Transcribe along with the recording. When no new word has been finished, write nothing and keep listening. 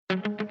This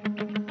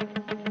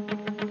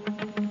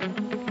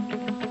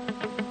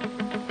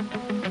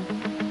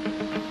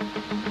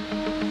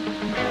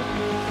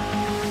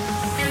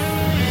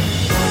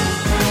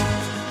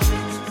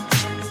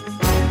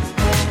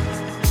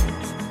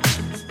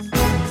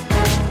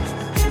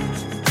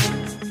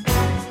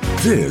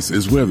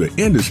is where the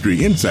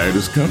industry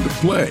insiders come to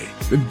play.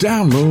 The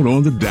download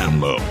on the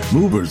download.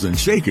 Movers and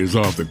shakers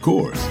off the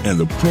course and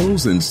the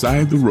pros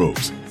inside the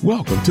ropes.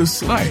 Welcome to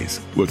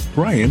Slice with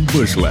Brian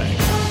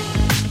Bushlach.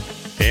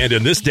 And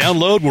in this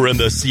download, we're in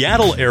the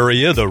Seattle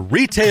area, the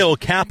retail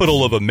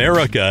capital of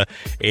America,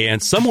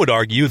 and some would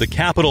argue the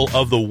capital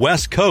of the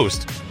West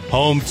Coast,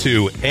 home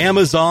to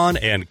Amazon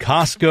and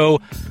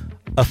Costco,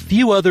 a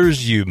few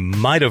others you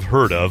might have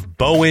heard of,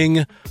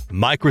 Boeing,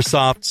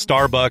 Microsoft,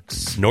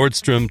 Starbucks,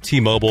 Nordstrom,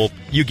 T-Mobile,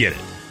 you get it.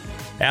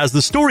 As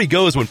the story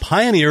goes, when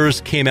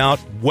pioneers came out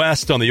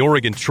west on the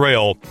Oregon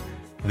Trail,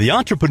 the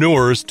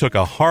entrepreneurs took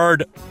a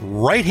hard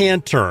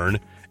right-hand turn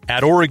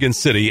at Oregon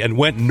City and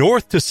went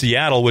north to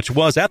Seattle, which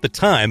was, at the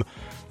time,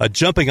 a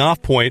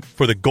jumping-off point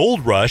for the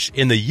gold rush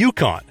in the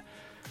Yukon.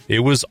 It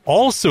was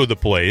also the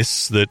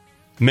place that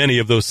many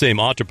of those same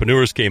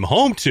entrepreneurs came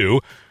home to,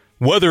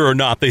 whether or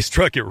not they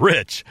struck it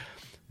rich.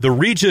 The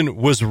region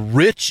was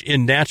rich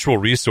in natural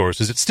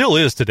resources. It still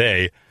is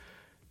today.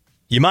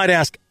 You might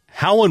ask,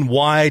 how and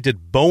why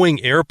did Boeing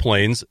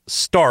airplanes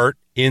start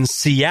in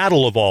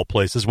Seattle of all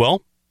places?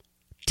 Well,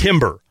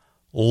 timber.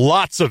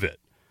 Lots of it.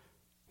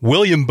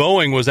 William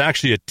Boeing was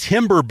actually a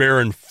timber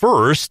baron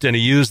first, and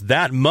he used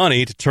that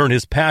money to turn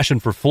his passion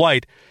for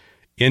flight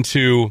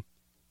into,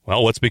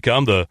 well, what's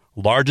become the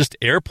largest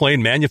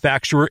airplane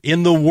manufacturer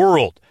in the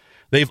world.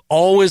 They've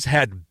always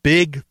had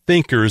big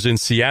thinkers in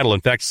Seattle.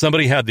 In fact,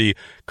 somebody had the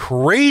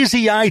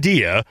crazy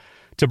idea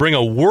to bring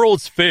a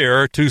World's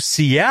Fair to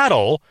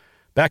Seattle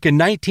back in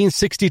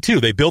 1962.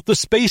 They built the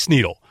Space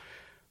Needle.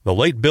 The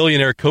late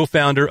billionaire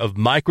co-founder of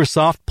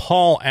Microsoft,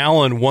 Paul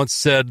Allen, once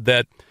said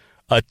that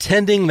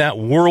attending that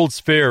World's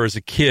Fair as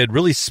a kid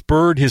really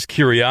spurred his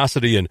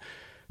curiosity in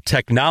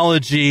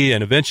technology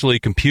and eventually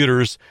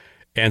computers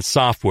and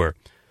software.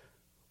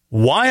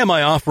 Why am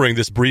I offering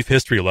this brief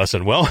history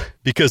lesson? Well,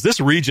 because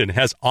this region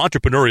has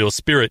entrepreneurial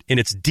spirit in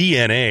its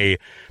DNA,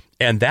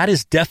 and that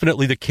is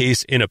definitely the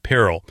case in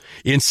apparel.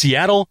 In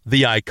Seattle,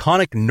 the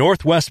iconic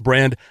Northwest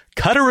brand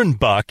Cutter &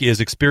 Buck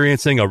is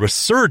experiencing a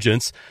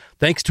resurgence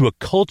thanks to a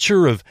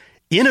culture of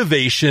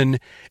innovation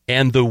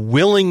and the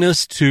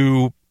willingness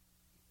to,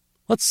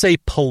 let's say,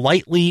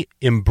 politely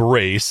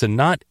embrace and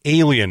not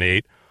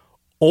alienate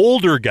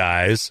older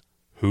guys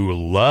who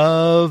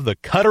love the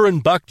Cutter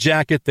 & Buck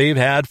jacket they've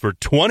had for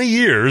 20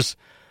 years,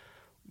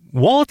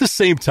 while at the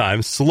same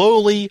time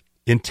slowly,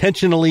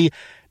 intentionally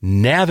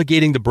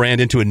navigating the brand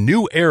into a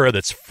new era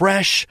that's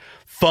fresh,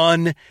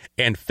 fun,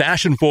 and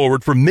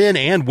fashion-forward for men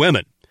and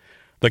women.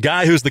 The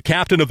guy who's the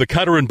captain of the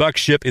Cutter & Buck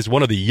ship is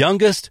one of the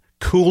youngest,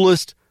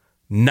 coolest,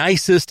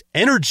 nicest,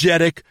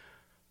 energetic,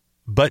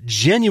 but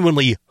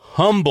genuinely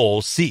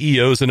humble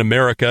CEOs in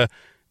America,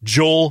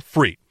 Joel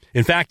Freet.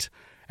 In fact,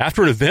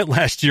 after an event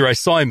last year, I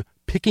saw him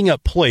picking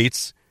up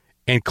plates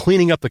and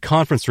cleaning up the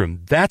conference room.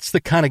 That's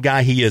the kind of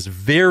guy he is,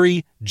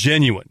 very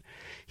genuine.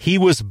 He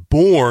was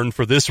born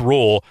for this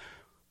role,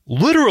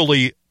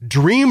 literally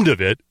dreamed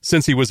of it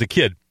since he was a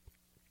kid.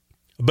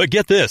 But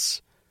get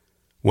this,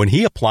 when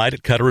he applied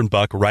at Cutter &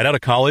 Buck right out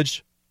of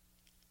college,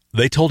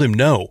 they told him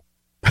no.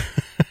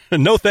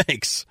 No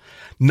thanks.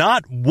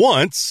 Not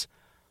once,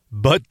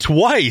 but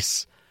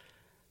twice.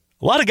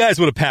 A lot of guys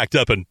would have packed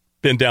up and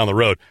been down the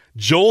road.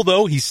 Joel,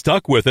 though, he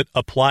stuck with it,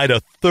 applied a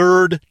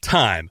third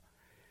time,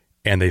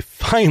 and they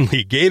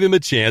finally gave him a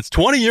chance.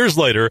 20 years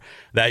later,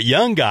 that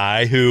young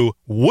guy who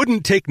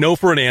wouldn't take no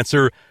for an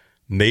answer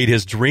made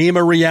his dream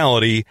a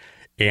reality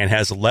and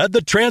has led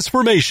the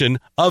transformation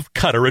of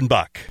Cutter &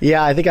 Buck.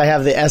 Yeah, I think I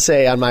have the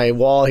essay on my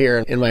wall here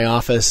in my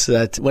office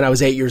that when I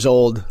was 8 years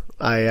old,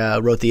 I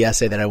wrote the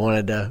essay that I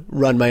wanted to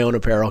run my own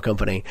apparel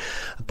company.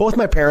 Both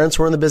my parents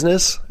were in the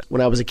business.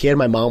 When I was a kid,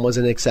 my mom was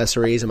in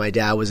accessories and my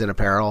dad was in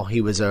apparel. He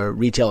was a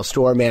retail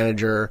store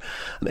manager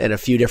at a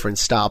few different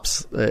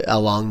stops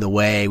along the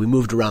way. We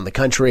moved around the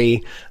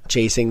country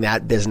chasing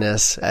that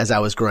business as I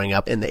was growing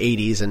up in the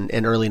 80s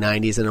and early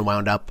 90s, and then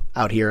wound up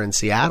out here in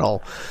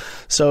Seattle.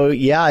 So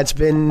yeah, it's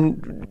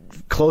been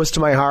close to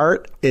my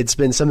heart. It's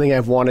been something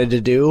I've wanted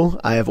to do.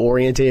 I have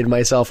orientated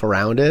myself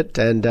around it.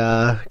 And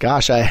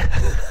gosh,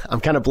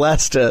 I'm kind of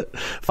blessed to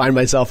find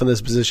myself in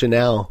this position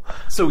now.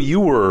 So you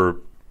were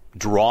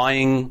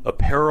drawing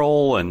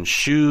apparel and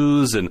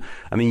shoes, and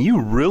I mean,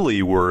 you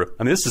really were,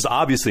 I mean, this is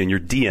obviously in your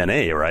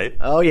DNA, right?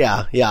 Oh,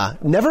 yeah.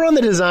 Never on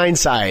the design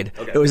side.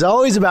 Okay. It was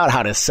always about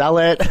how to sell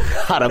it,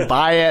 how to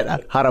buy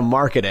it, how to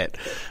market it.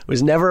 It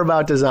was never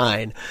about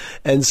design.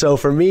 And so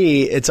for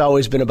me, it's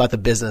always been about the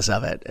business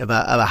of it,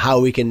 about how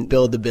we can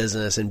build the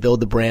business and build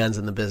the brands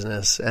in the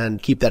business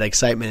and keep that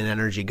excitement and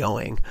energy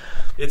going.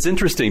 It's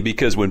interesting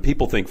because when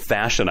people think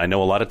fashion, I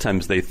know a lot of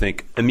times they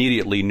think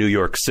immediately New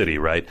York City,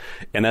 right?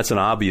 And that's an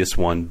obvious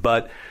one.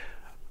 But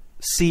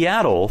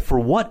Seattle, for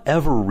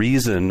whatever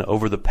reason,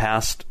 over the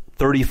past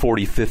 30,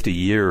 40, 50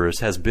 years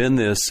has been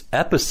this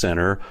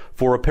epicenter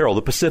for apparel,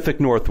 the Pacific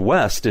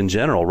Northwest in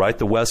general, right?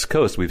 The West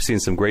Coast. We've seen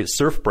some great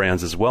surf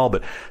brands as well,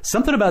 but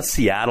something about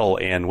Seattle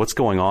and what's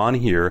going on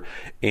here.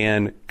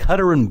 And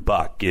Cutter &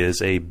 Buck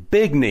is a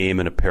big name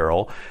in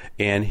apparel.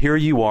 And here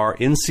you are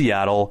in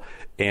Seattle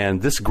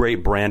and this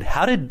great brand.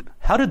 How did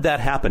that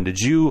happen? Did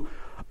you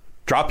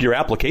drop your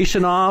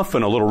application off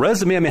and a little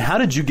resume? I mean, how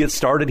did you get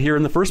started here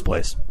in the first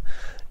place?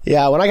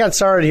 Yeah, when I got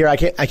started here, I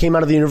came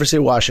out of the University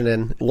of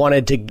Washington,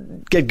 wanted to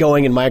get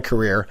going in my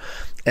career,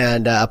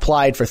 and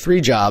applied for 3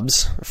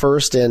 jobs.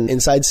 First in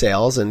inside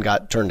sales and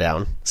got turned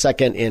down.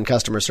 Second in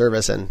customer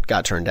service and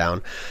got turned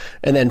down.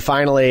 And then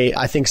finally,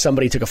 I think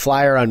somebody took a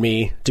flyer on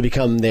me to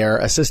become their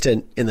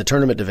assistant in the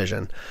tournament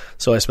division.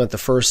 So I spent the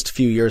first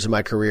few years of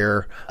my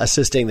career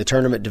assisting the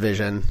tournament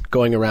division,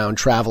 going around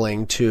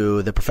traveling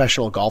to the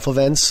professional golf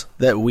events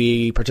that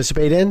we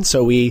participate in.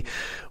 So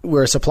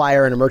we're a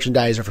supplier and a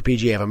merchandiser for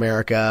PGA of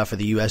America, for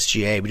the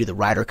USGA. We do the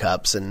Ryder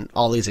Cups and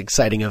all these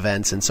exciting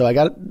events. And so I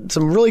got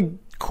some really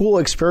cool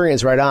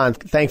experience right on.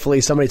 Thankfully,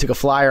 somebody took a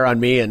flyer on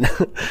me and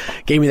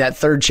gave me that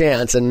third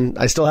chance. And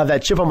I still have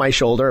that chip on my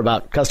shoulder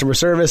about customer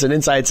service and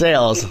inside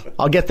sales.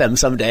 I'll get them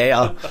someday.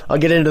 I'll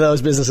get into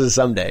those businesses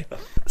someday.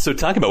 So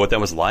talk about what that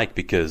was like,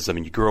 because, I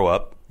mean, you grow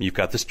up, you've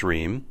got this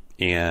dream,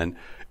 and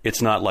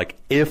it's not like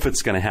if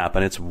it's going to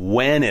happen, it's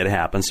when it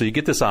happens. So you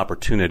get this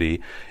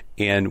opportunity.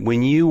 And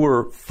when you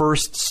were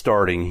first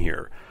starting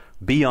here,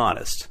 be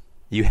honest,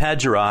 you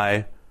had your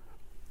eye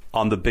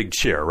on the big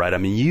chair, right? I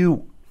mean,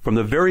 you, from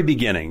the very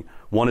beginning,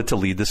 wanted to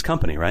lead this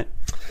company, right?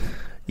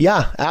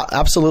 Yeah,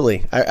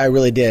 absolutely. I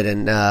really did.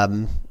 And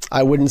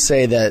I wouldn't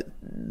say that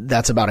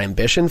that's about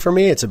ambition for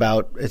me. It's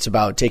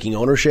about taking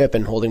ownership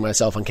and holding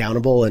myself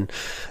accountable and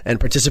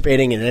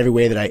participating in every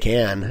way that I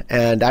can.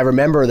 And I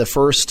remember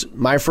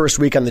my first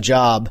week on the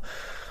job,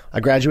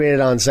 I graduated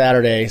on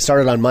Saturday,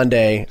 started on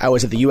Monday. I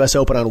was at the U.S.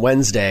 Open on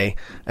Wednesday,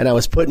 and I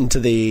was put into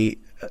the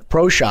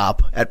pro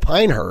shop at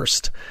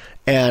Pinehurst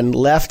and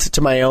left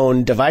to my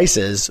own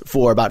devices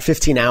for about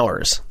 15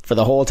 hours for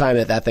the whole time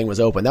that thing was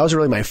open. That was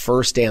really my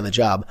first day on the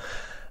job.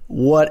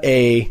 What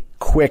a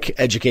quick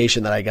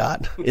education that I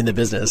got in the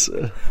business.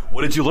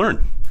 What did you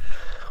learn?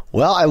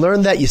 Well, I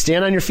learned that you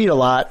stand on your feet a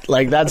lot.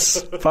 Like,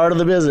 that's part of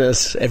the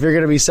business. If you're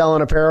going to be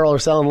selling apparel or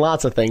selling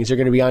lots of things, you're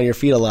going to be on your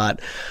feet a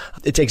lot.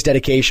 It takes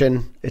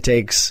dedication. It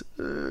takes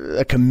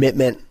a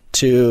commitment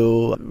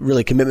to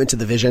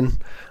the vision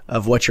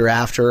of what you're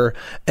after.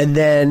 And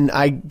then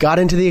I got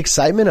into the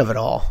excitement of it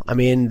all. I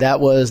mean, that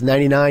was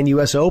 99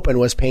 U.S. Open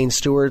was Payne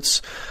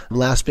Stewart's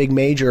last big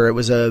major. It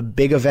was a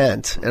big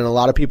event. And a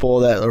lot of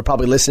people that are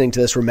probably listening to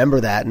this remember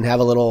that and have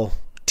a little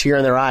tear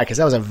in their eye, because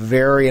that was a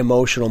very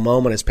emotional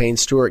moment as Payne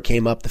Stewart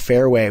came up the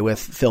fairway with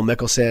Phil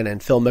Mickelson,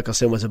 and Phil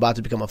Mickelson was about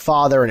to become a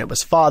father, and it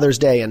was Father's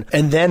Day. And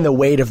then the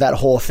weight of that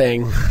whole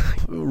thing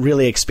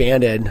really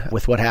expanded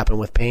with what happened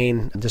with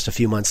Payne just a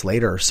few months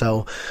later.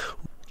 So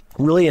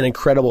really an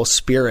incredible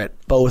spirit,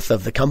 both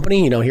of the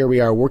company. Here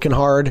we are working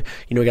hard.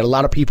 We got a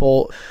lot of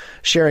people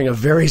sharing a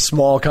very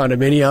small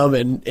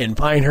condominium in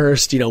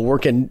Pinehurst,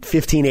 working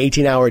 15,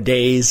 18-hour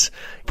days,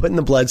 putting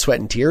the blood, sweat,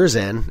 and tears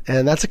in.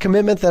 And that's a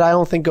commitment that I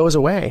don't think goes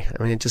away.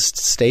 I mean, it just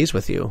stays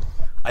with you.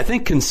 I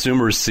think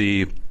consumers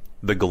see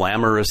the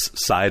glamorous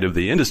side of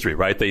the industry,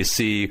 right? They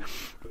see,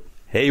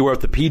 hey, we're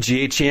at the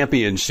PGA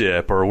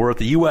Championship, or we're at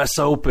the U.S.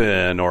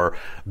 Open, or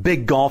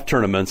big golf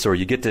tournaments, or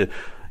you get to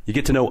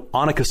know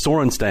Annika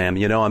Sorenstam.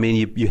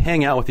 You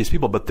hang out with these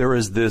people, but there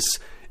is this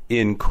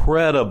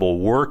incredible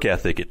work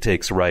ethic it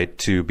takes, right,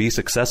 to be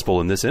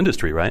successful in this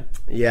industry, right?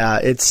 Yeah,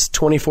 it's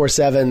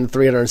 24/7,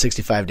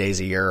 365 days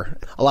a year.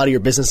 A lot of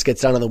your business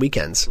gets done on the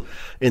weekends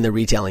in the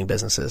retailing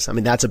businesses. I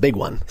mean, that's a big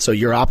one. So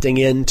you're opting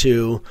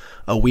into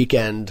a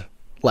weekend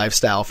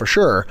lifestyle for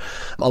sure.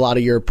 A lot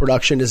of your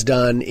production is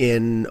done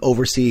in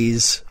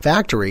overseas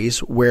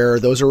factories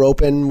where those are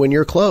open when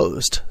you're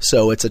closed.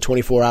 So it's a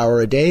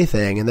 24-hour-a-day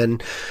thing. And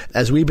then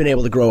as we've been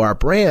able to grow our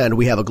brand,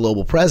 we have a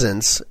global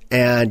presence,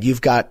 and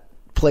you've got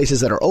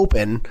places that are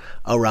open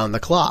around the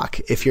clock.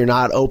 If you're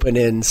not open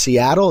in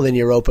Seattle, then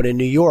you're open in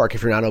New York.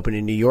 If you're not open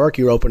in New York,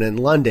 you're open in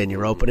London,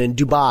 you're open in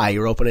Dubai,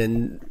 you're open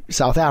in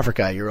South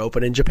Africa, you're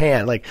open in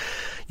Japan. Like,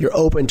 you're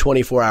open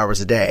 24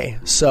 hours a day.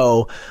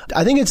 So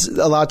I think it's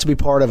a lot to be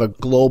part of a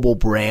global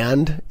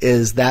brand,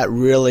 is that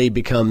really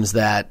becomes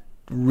that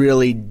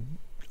really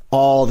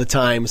all the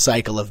time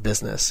cycle of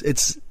business.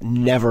 It's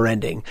never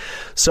ending.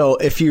 So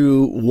if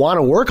you want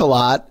to work a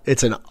lot,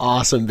 it's an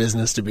awesome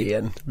business to be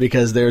in,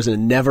 because there's a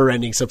never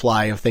ending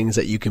supply of things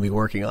that you can be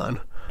working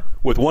on.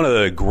 With one of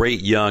the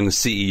great young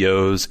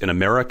CEOs in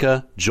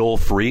America, Joel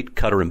Freet,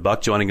 Cutter &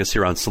 Buck, joining us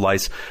here on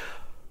Slice.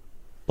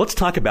 Let's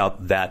talk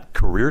about that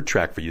career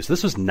track for you. So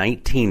this was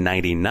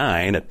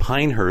 1999 at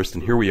Pinehurst,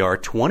 and here we are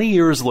 20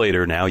 years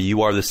later now.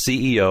 You are the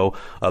CEO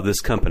of this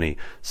company.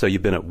 So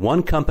you've been at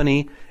one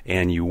company,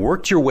 and you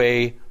worked your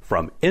way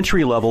from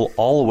entry level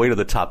all the way to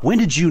the top. When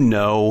did you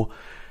know,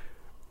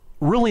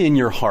 really in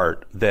your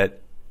heart,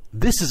 that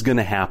this is going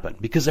to happen?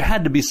 Because there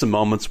had to be some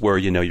moments where,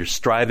 you're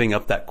striving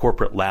up that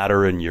corporate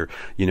ladder and you're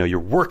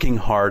working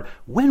hard.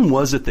 When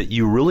was it that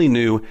you really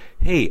knew,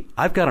 hey,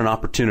 I've got an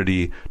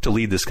opportunity to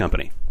lead this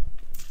company?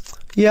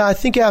 Yeah, I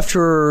think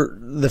after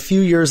the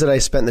few years that I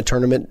spent in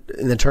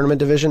the tournament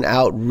division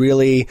out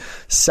really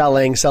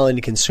selling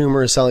to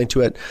consumers, selling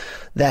to it,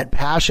 that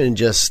passion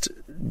just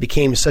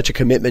became such a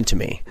commitment to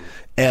me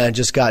and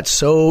just got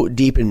so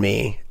deep in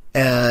me.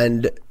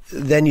 And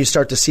then you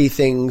start to see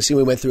things.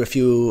 We went through a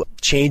few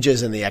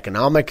changes in the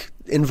economic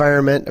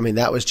environment. I mean,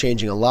 that was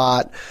changing a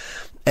lot.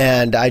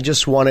 And I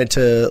just wanted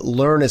to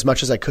learn as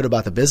much as I could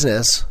about the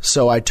business.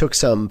 So I took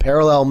some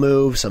parallel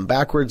moves, some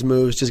backwards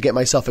moves, just to get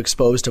myself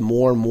exposed to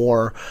more and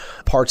more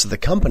parts of the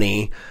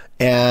company.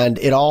 And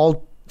it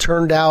all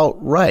turned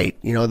out right.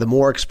 The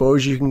more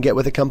exposure you can get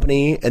with a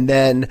company. And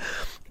then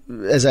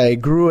as I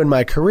grew in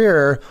my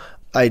career,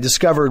 I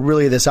discovered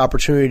really this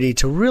opportunity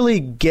to really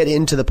get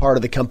into the part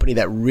of the company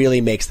that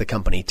really makes the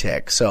company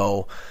tick.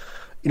 So,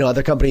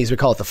 other companies would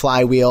call it the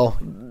flywheel.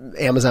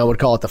 Amazon would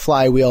call it the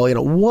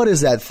flywheel. What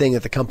is that thing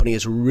that the company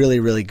is really,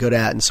 really good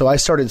at? And so I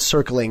started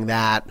circling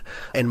that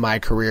in my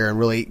career and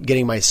really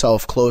getting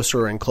myself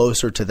closer and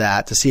closer to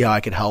that to see how I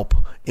could help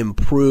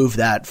improve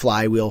that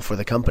flywheel for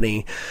the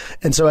company.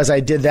 And so as I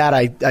did that,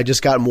 I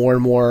just got more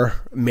and more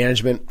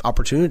management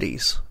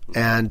opportunities.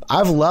 And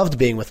I've loved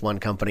being with one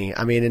company.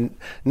 I mean, in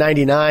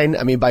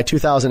 99, by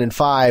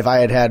 2005,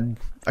 I had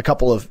a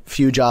couple of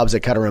few jobs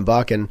at Cutter &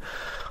 Buck, and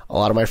a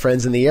lot of my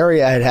friends in the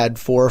area had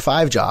 4 or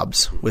 5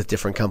 jobs with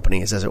different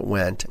companies as it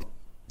went.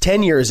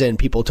 10 years in,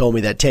 people told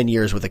me that 10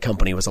 years with a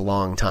company was a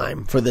long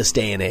time for this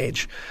day and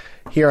age.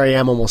 Here I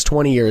am almost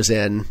 20 years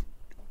in,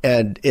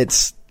 and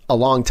it's a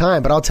long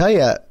time. But I'll tell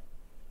you,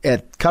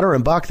 at Cutter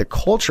 & Buck, the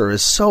culture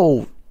is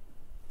so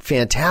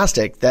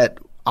fantastic that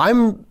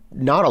I'm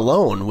not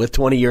alone with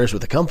 20 years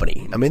with the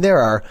company. I mean, there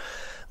are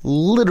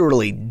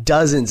literally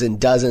dozens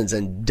and dozens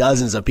and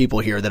dozens of people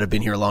here that have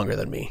been here longer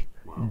than me.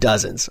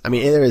 Dozens. I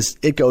mean,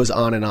 it goes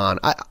on and on.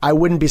 I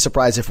wouldn't be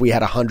surprised if we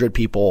had 100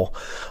 people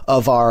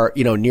of our,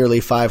 nearly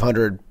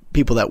 500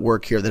 people that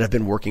work here that have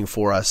been working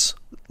for us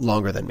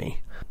longer than me.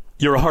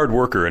 You're a hard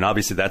worker, and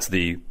obviously that's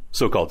the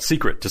so-called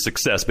secret to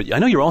success. But I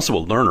know you're also a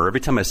learner. Every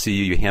time I see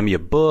you, you hand me a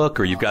book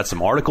or you've got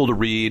some article to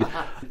read.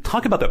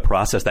 Talk about that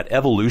process, that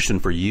evolution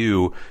for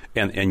you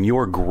and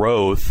your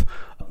growth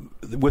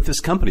with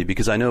this company,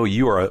 because I know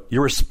you're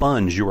a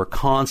sponge. You are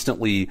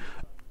constantly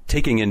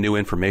taking in new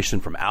information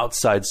from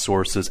outside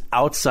sources,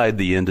 outside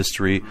the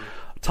industry.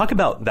 Talk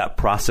about that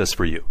process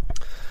for you.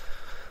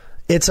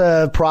 It's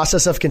a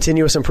process of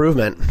continuous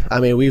improvement. I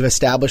mean, we've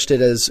established it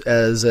as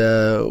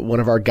one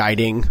of our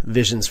guiding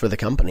visions for the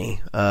company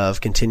of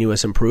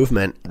continuous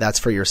improvement. That's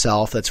for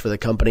yourself, that's for the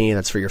company,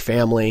 that's for your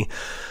family,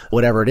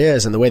 whatever it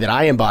is. And the way that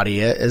I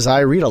embody it is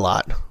I read a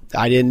lot.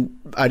 I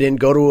didn't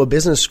go to a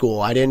business school.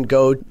 I didn't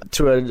go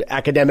to an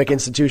academic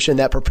institution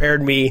that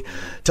prepared me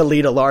to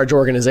lead a large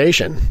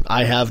organization.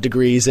 I have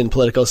degrees in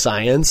political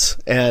science,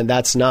 and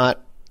that's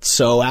not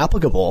so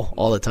applicable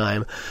all the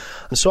time.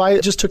 So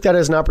I just took that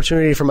as an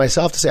opportunity for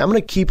myself to say, I'm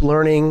going to keep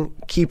learning,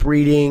 keep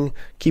reading,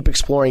 keep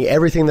exploring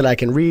everything that I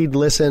can read,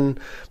 listen,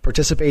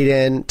 participate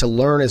in to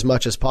learn as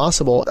much as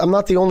possible. I'm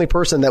not the only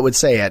person that would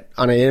say it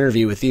on an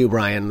interview with you,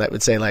 Brian, that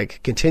would say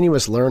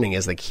continuous learning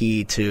is the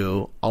key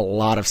to a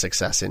lot of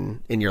success in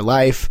your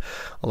life,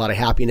 a lot of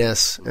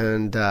happiness,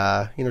 and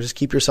just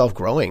keep yourself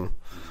growing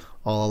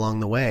all along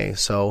the way.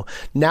 So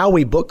now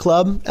we book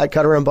club at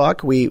Cutter &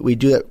 Buck. We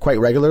do it quite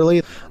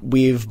regularly.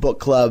 We've book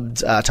clubbed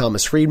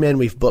Thomas Friedman.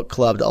 We've book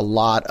clubbed a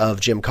lot of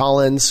Jim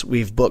Collins.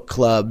 We've book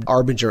clubbed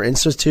Arbinger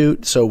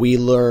Institute. So we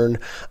learn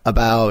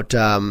about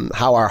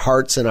how our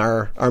hearts and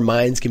our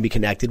minds can be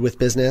connected with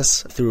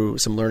business through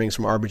some learnings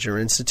from Arbinger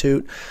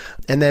Institute.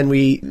 And then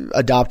we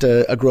adopt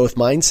a growth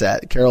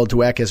mindset. Carol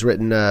Dweck has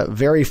written a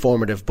very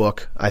formative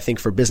book, I think,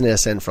 for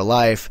business and for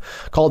life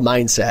called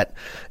Mindset.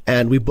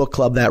 And we book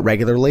club that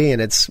regularly,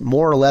 and it's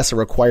more or less a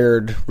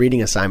required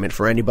reading assignment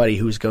for anybody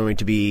who's going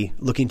to be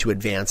looking to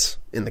advance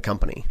in the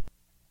company.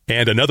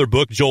 And another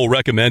book Joel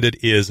recommended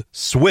is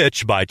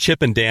Switch by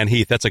Chip and Dan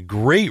Heath. That's a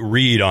great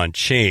read on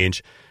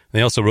change.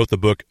 They also wrote the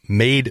book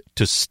Made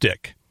to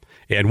Stick.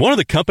 And one of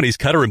the companies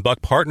Cutter &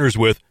 Buck partners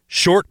with,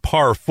 Short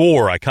Par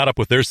 4. I caught up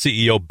with their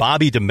CEO,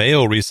 Bobby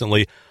DeMeo,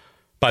 recently.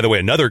 By the way,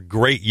 another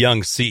great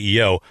young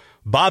CEO.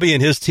 Bobby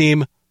and his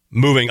team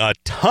moving a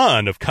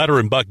ton of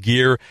Cutter & Buck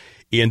gear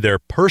in their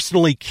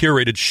personally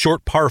curated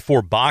Short Par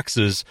 4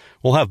 boxes.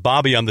 We'll have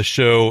Bobby on the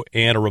show,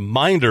 and a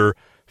reminder,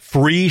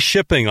 free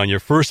shipping on your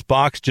first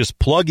box. Just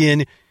plug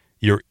in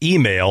your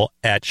email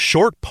at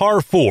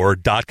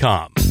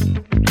shortpar4.com.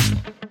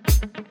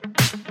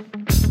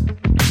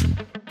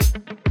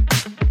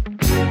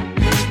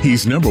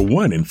 He's number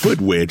 1 in foot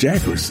wedge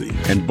accuracy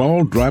and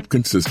ball drop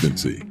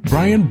consistency.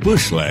 Brian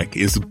Bushlack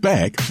is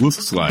back with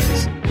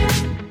Slice.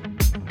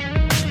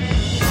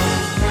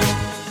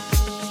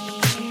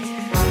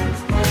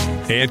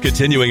 And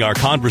continuing our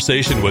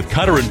conversation with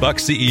Cutter & Buck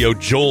CEO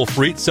Joel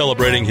Freet,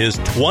 celebrating his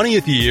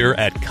 20th year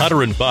at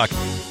Cutter & Buck.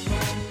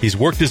 He's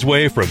worked his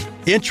way from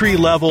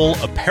entry-level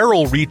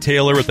apparel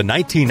retailer at the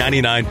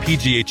 1999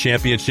 PGA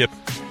Championship,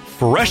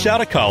 fresh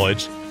out of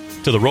college,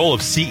 to the role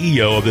of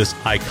CEO of this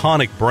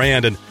iconic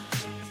brand. And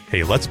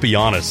hey, let's be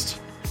honest,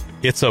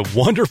 it's a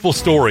wonderful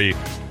story,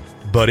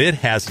 but it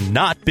has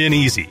not been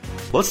easy.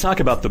 Let's talk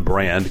about the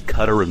brand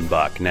Cutter &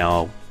 Buck.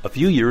 Now, a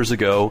few years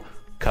ago,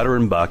 Cutter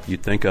 & Buck,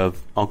 you'd think of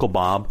Uncle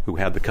Bob, who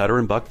had the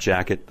Cutter & Buck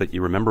jacket that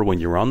you remember when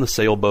you were on the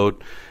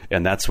sailboat,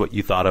 and that's what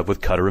you thought of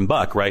with Cutter &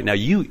 Buck, right? Now,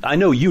 I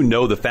know you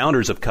know the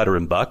founders of Cutter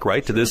 & Buck,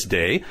 right, to this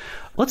day.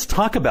 Let's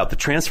talk about the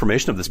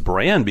transformation of this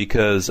brand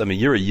because, I mean,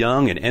 you're a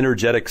young and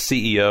energetic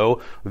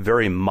CEO,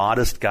 very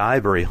modest guy,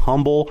 very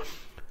humble.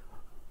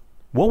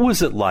 What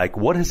was it like?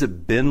 What has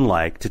it been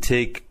like to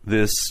take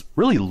this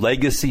really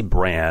legacy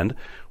brand,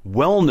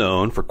 well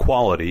known for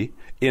quality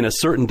in a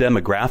certain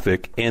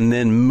demographic, and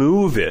then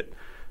move it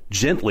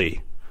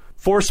gently,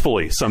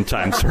 forcefully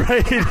sometimes,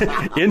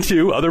 right,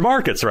 into other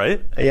markets, right?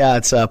 Yeah,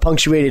 it's a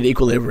punctuated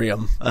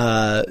equilibrium.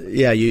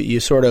 You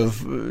sort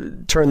of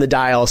turn the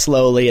dial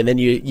slowly, and then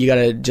you got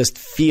to just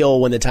feel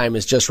when the time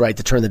is just right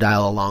to turn the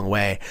dial a long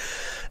way.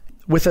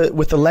 With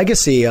the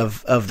legacy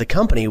of the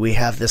company, we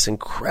have this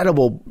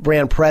incredible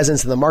brand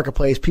presence in the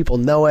marketplace. People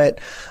know it.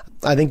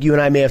 I think you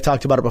and I may have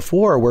talked about it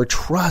before, where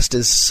trust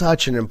is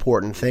such an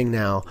important thing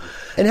now,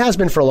 and has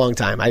been for a long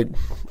time.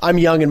 I'm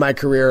young in my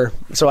career,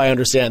 so I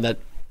understand that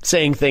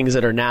saying things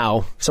that are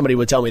now, somebody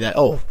would tell me that,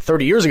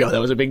 30 years ago,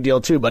 that was a big deal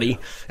too, buddy,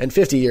 and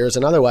 50 years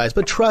and otherwise.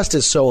 But trust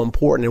is so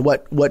important. And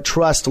what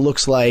trust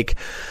looks like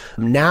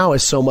now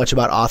is so much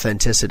about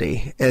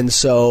authenticity. And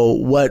so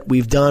what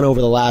we've done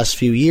over the last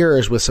few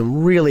years with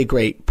some really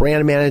great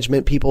brand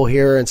management people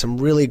here and some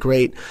really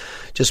great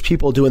just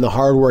people doing the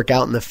hard work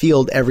out in the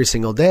field every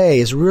single day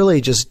is really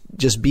just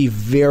be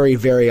very,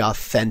 very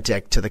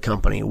authentic to the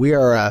company. We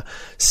are a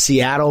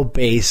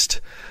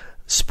Seattle-based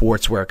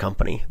sportswear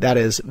company. That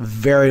is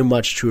very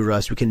much true to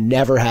us. We can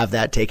never have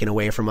that taken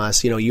away from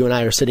us. You know, you and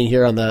I are sitting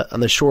here on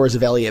the shores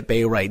of Elliott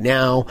Bay right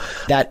now.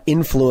 That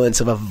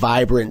influence of a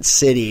vibrant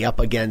city up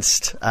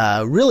against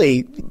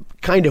really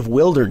kind of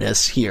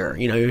wilderness here.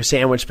 You know, you're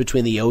sandwiched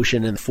between the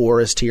ocean and the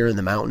forest here in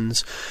the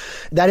mountains.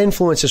 That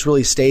influence just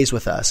really stays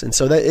with us. And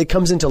so that it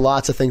comes into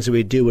lots of things that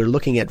we do. We're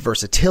looking at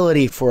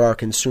versatility for our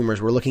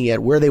consumers. We're looking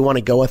at where they want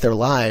to go with their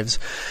lives.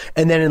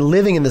 And then in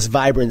living in this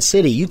vibrant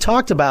city, you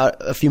talked about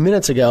a few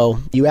minutes ago,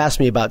 you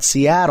asked me about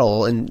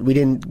Seattle, and we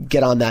didn't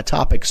get on that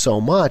topic so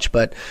much,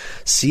 but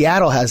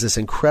Seattle has this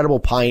incredible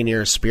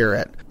pioneer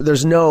spirit.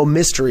 There's no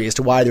mystery as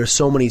to why there's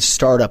so many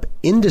startup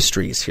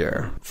industries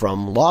here,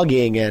 from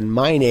logging and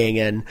mining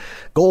and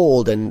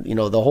gold and, you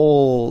know, the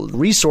whole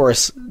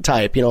resource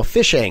type, you know,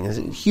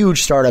 fishing,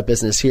 huge startup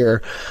business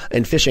here,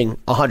 and fishing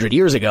 100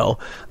 years ago.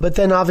 But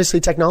then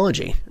obviously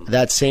technology,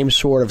 that same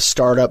sort of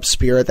startup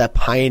spirit, that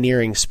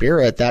pioneering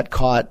spirit that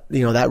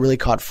really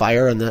caught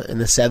fire in the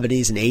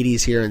 70s and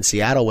 80s here in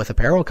Seattle with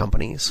apparel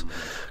companies,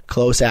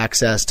 close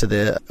access to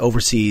the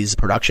overseas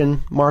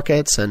production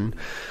markets, and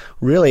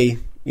really,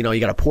 you know, you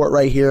got a port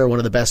right here, one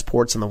of the best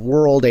ports in the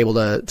world, able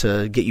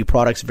to get you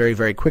products very,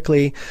 very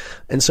quickly.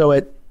 And so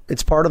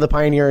it's part of the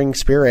pioneering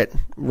spirit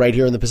right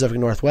here in the Pacific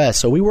Northwest.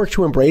 So we work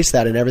to embrace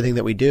that in everything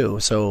that we do.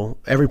 So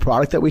every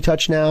product that we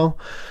touch now,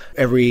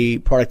 every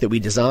product that we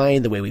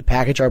design, the way we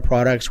package our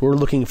products, we're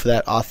looking for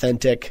that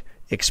authentic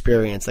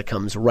experience that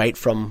comes right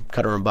from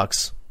Cutter &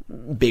 Buck's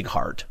big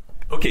heart.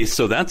 Okay,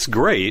 so that's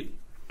great,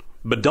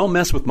 but don't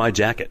mess with my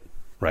jacket,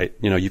 right?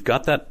 You know, you've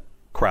got that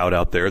crowd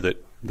out there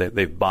that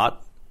they've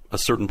bought a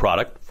certain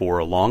product for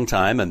a long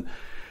time, and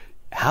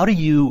how do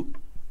you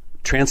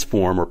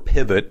transform or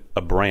pivot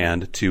a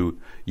brand to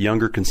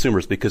younger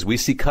consumers? Because we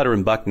see Cutter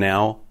 & Buck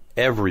now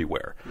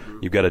everywhere. Mm-hmm.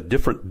 You've got a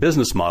different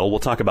business model. We'll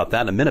talk about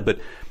that in a minute, but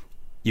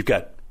you've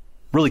got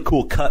really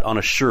cool cut on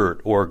a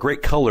shirt or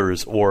great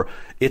colors, or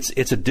it's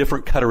a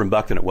different Cutter &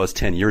 Buck than it was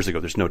 10 years ago.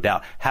 There's no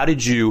doubt. How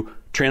did you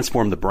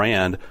transform the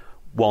brand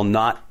while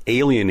not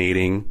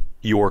alienating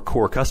your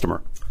core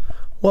customer?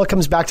 Well, it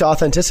comes back to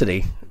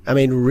authenticity. I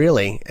mean,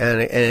 really.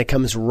 And it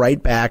comes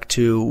right back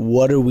to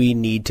what do we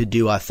need to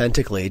do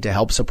authentically to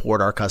help support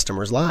our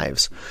customers'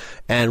 lives.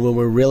 And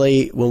when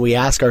we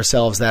ask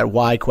ourselves that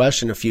why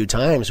question a few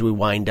times, we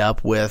wind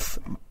up with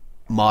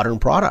modern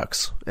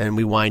products, and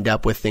we wind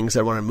up with things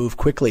that want to move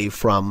quickly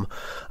from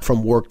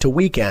work to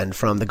weekend,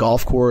 from the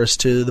golf course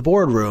to the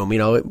boardroom. You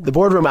know, the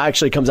boardroom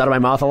actually comes out of my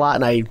mouth a lot,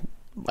 and I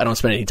don't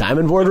spend any time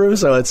in boardrooms,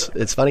 so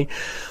it's funny.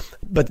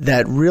 But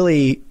that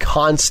really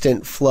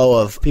constant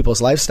flow of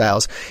people's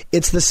lifestyles,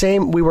 it's the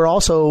same. We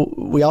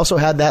also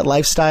had that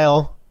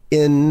lifestyle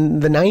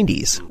in the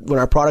 90s when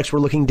our products were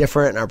looking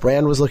different and our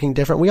brand was looking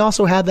different. We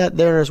also had that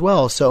there as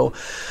well. So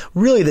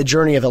really the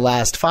journey of the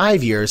last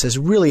 5 years is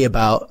really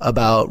about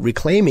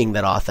reclaiming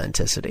that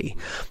authenticity.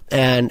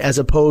 And as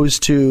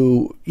opposed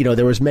to, you know,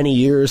 there was many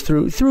years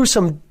through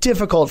some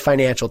difficult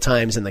financial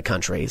times in the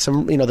country.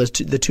 Some, you know, the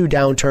two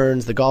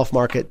downturns, the golf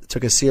market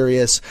took a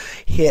serious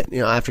hit, you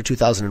know, after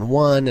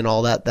 2001 and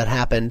all that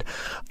happened.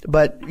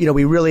 But,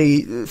 we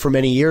really, for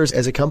many years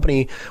as a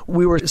company,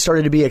 we were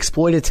starting to be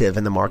exploitative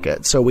in the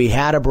market. So we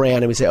had a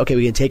brand and we say, okay,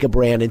 we can take a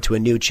brand into a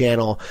new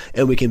channel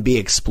and we can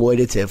be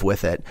exploitative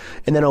with it.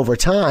 And then over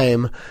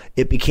time,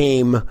 it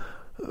became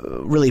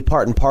really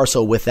part and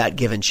parcel with that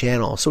given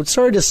channel. So it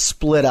started to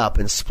split up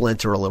and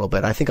splinter a little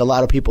bit. I think a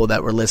lot of people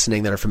that were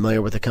listening that are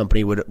familiar with the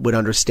company would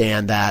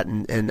understand that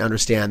and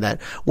understand that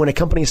when a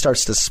company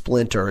starts to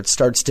splinter, it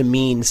starts to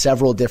mean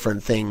several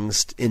different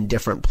things in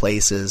different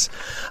places.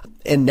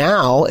 And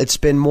now it's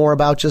been more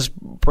about just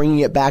bringing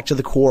it back to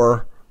the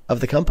core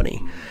of the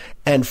company.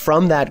 And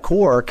from that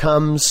core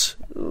comes,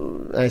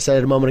 I said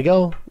it a moment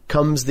ago,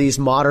 comes these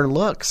modern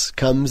looks,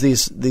 comes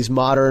these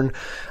modern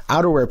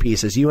outerwear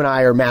pieces. You and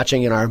I are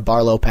matching in our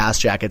Barlow Pass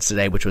jackets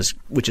today, which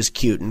is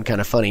cute and kind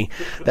of funny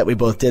that we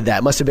both did that.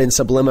 It must have been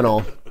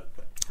subliminal,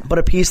 but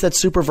a piece that's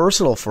super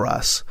versatile for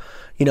us.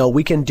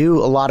 We can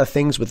do a lot of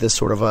things with this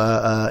sort of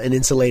an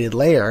insulated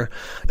layer.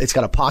 It's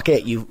got a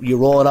pocket. You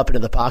roll it up into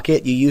the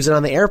pocket. You use it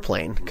on the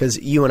airplane because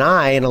you and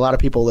I and a lot of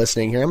people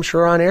listening here, I'm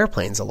sure, are on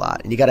airplanes a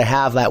lot. And you got to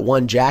have that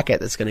one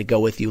jacket that's going to go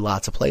with you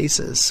lots of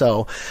places.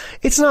 So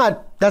that's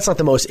not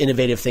the most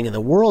innovative thing in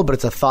the world, but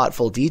it's a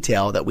thoughtful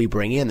detail that we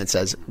bring in that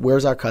says,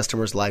 where's our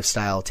customer's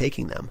lifestyle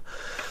taking them?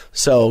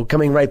 So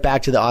coming right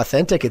back to the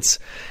authentic, it's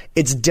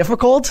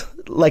difficult.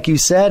 Like you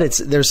said,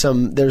 there's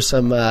some,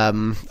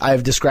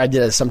 I've described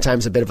it as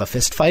sometimes a bit of a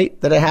fist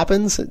fight that it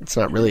happens. It's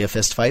not really a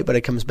fist fight, but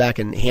it comes back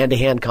in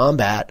hand-to-hand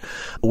combat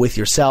with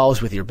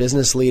yourselves, with your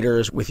business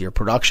leaders, with your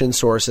production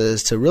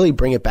sources to really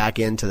bring it back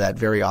into that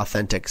very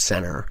authentic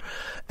center.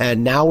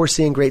 And now we're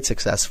seeing great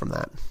success from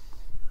that.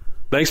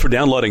 Thanks for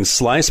downloading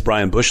Slice.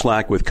 Brian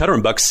Bushlack with Cutter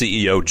 & Buck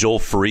CEO Joel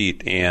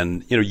Freet.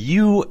 And,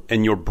 you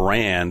and your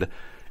brand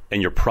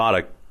and your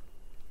product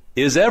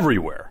is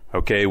everywhere,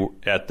 okay?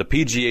 At the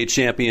PGA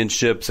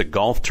Championships, at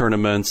golf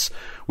tournaments,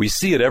 we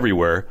see it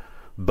everywhere,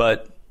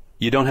 but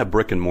you don't have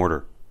brick and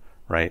mortar,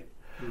 right?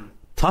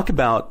 Talk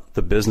about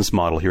the business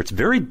model here. It's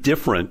very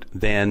different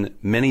than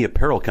many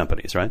apparel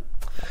companies, right?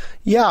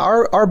 Yeah,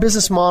 our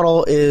business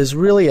model is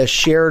really a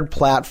shared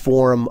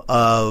platform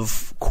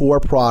of core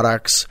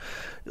products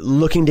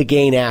looking to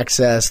gain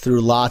access through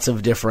lots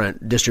of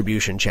different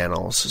distribution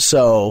channels.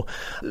 So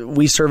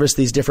we service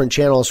these different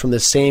channels from the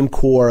same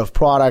core of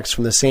products,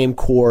 from the same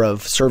core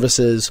of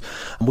services.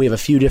 We have a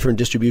few different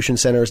distribution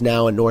centers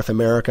now in North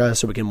America,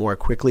 so we can more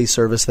quickly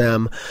service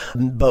them.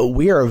 But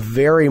we are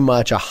very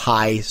much a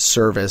high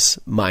service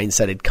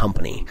mindseted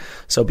company.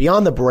 So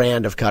beyond the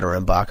brand of Cutter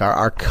 & Buck,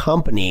 our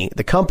company,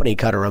 the company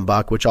Cutter &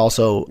 Buck, which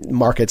also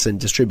markets and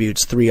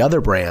distributes 3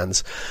 other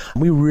brands,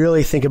 we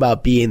really think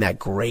about being that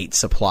great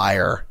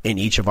supplier in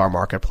each of our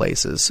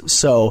marketplaces.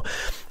 So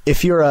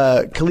if you're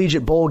a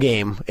collegiate bowl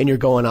game and you're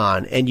going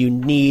on and you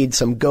need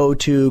some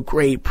go-to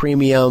great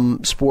premium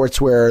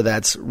sportswear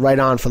that's right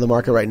on for the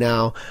market right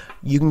now,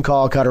 you can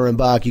call Cutter &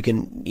 Buck. You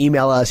can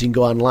email us. You can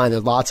go online.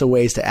 There's lots of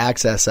ways to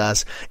access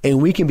us,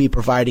 and we can be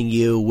providing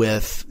you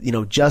with,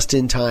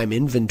 just-in-time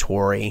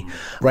inventory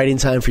right in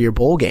time for your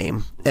bowl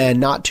game, and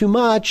not too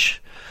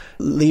much.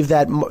 Leave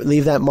that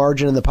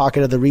margin in the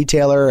pocket of the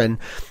retailer,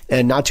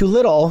 and not too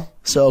little.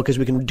 So, because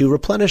we can do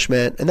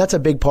replenishment, and that's a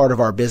big part of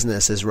our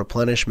business is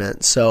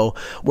replenishment. So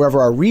wherever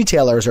our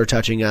retailers are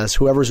touching us,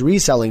 whoever's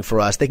reselling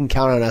for us, they can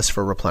count on us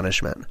for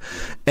replenishment.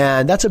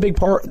 And that's a big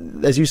part,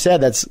 as you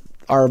said, that's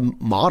our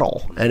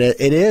model. And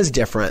it is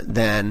different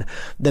than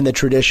the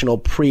traditional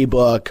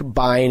pre-book,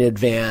 buy in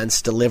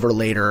advance, deliver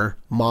later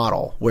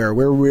model, where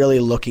we're really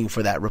looking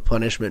for that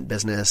replenishment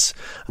business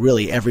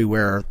really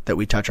everywhere that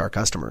we touch our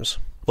customers.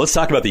 Let's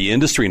talk about the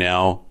industry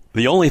now.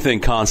 The only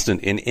thing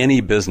constant in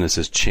any business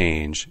is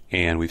change,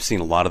 and we've seen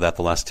a lot of that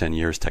the last 10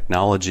 years.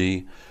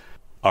 Technology,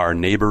 our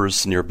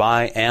neighbors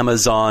nearby,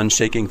 Amazon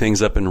shaking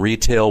things up in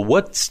retail.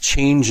 What's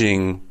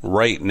changing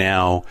right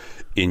now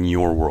in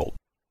your world?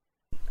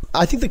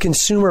 I think the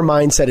consumer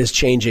mindset is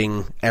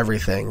changing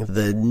everything.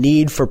 The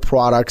need for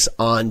products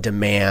on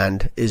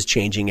demand is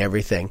changing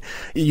everything.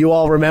 You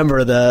all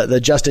remember the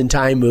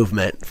just-in-time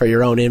movement for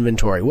your own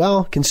inventory.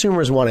 Well,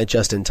 consumers want it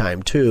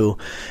just-in-time too,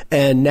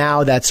 and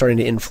now that's starting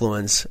to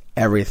influence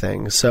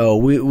everything. So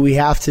we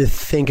have to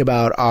think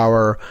about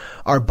our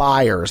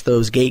buyers,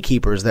 those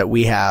gatekeepers that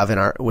we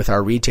have with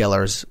our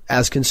retailers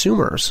as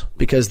consumers,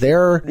 because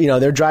they're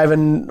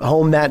driving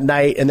home that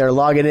night and they're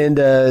logging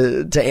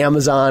into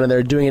Amazon and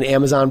they're doing an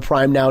Amazon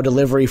Prime Now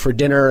delivery for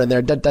dinner, and they're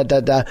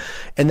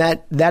and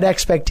that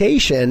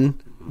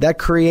expectation that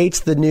creates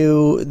the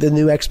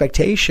new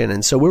expectation.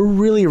 And so we're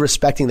really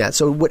respecting that.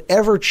 So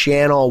whatever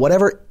channel,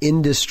 whatever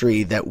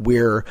industry that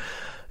we're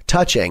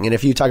touching, and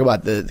if you talk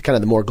about the kind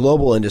of the more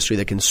global industry,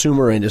 the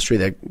consumer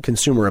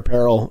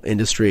apparel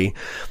industry,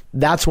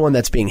 that's one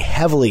that's being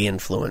heavily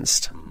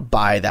influenced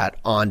by that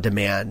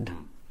on-demand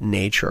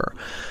nature.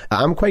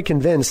 I'm quite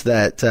convinced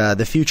that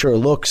the future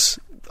looks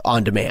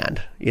on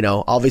demand.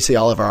 Obviously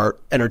all of our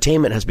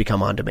entertainment has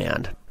become on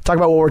demand. Talk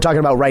about what we're talking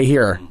about right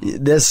here.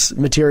 This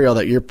material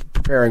that you're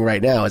preparing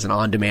right now is an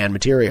on-demand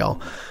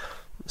material.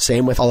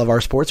 Same with all of our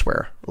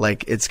sportswear.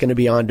 Like, it's going to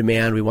be on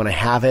demand. We want to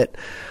have it.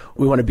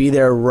 We want to be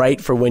there right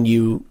for when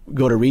you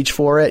go to reach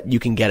for it, you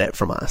can get it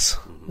from us.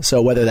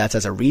 So whether that's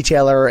as a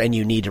retailer and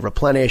you need to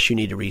replenish, you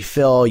need to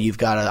refill, you've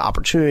got an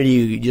opportunity,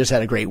 you just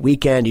had a great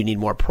weekend, you need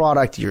more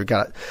product, you've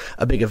got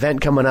a big event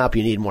coming up,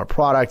 you need more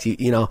product,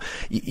 you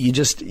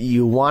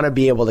want to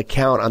be able to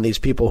count on these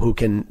people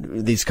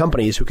these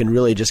companies who can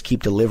really just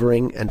keep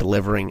delivering and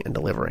delivering and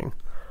delivering.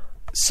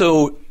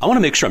 So I want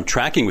to make sure I'm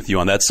tracking with you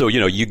on that. So,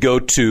 you go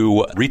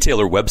to a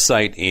retailer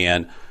website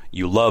and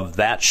you love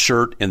that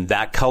shirt in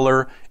that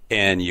color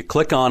and you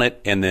click on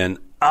it and then,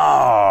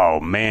 oh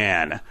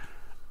man,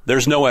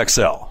 there's no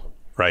XL,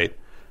 right?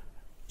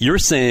 You're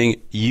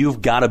saying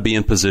you've got to be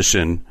in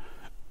position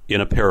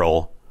in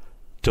apparel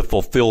to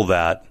fulfill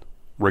that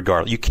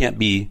regardless. You can't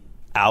be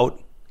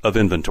out of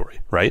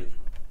inventory, right?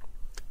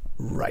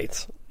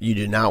 Right. You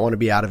do not want to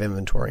be out of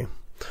inventory.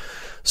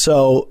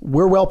 So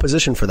we're well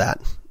positioned for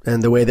that.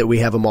 And the way that we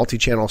have a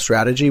multi-channel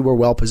strategy, we're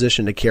well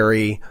positioned to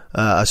carry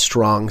a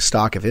strong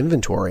stock of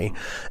inventory.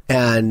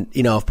 And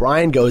if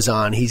Brian goes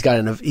on, he's got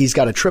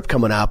a trip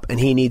coming up, and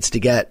he needs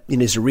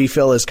to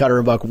refill his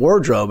Cutter & Buck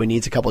wardrobe. He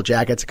needs a couple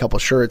jackets, a couple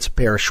shirts, a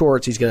pair of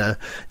shorts. He's going to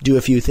do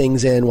a few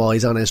things in while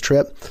he's on his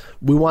trip.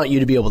 We want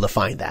you to be able to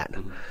find that.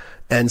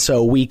 And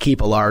so we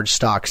keep a large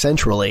stock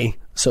centrally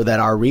so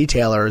that our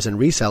retailers and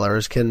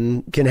resellers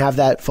can have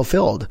that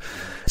fulfilled.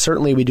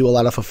 Certainly, we do a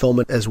lot of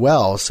fulfillment as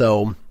well.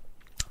 So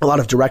a lot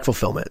of direct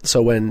fulfillment.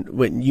 So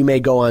when you may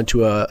go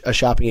onto a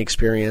shopping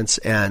experience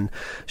and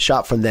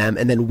shop from them,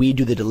 and then we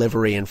do the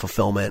delivery and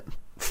fulfillment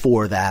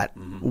for that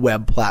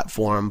web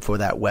platform, for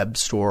that web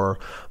store,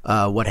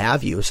 what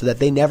have you, so that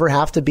they never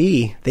have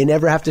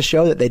to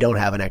show that they don't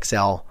have an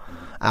XL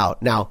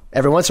out. Now,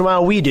 every once in a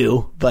while we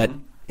do, but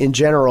in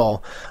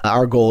general,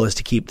 our goal is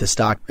to keep the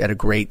stock at a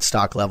great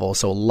stock level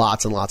so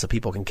lots and lots of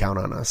people can count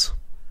on us.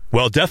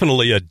 Well,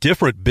 definitely a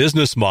different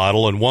business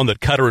model, and one that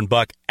Cutter &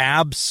 Buck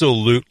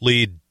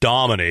absolutely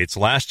dominates.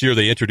 Last year,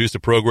 they introduced a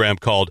program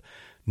called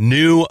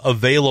New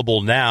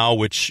Available Now,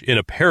 which in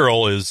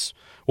apparel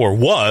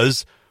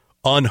was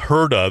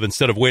unheard of.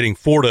 Instead of waiting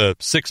 4 to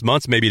 6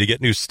 months maybe to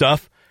get new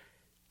stuff,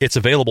 it's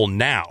available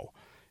now.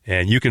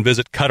 And you can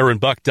visit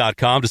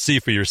cutterandbuck.com to see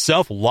for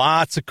yourself.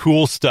 Lots of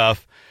cool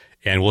stuff,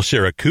 and we'll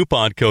share a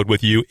coupon code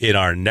with you in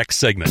our next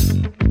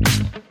segment.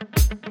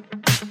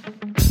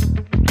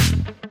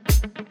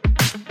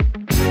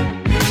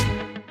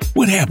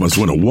 What happens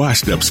when a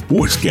washed-up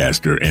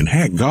sportscaster and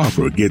hack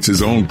golfer gets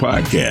his own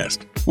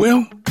podcast?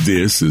 Well,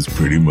 this is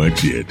pretty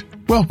much it.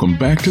 Welcome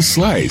back to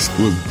Slice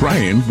with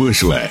Brian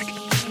Bushlack.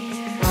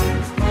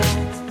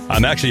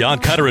 I'm actually on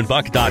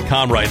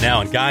cutterandbuck.com right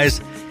now. And guys,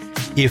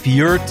 if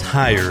you're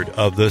tired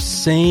of the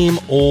same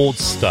old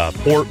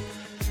stuff, or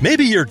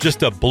maybe you're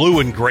just a blue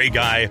and gray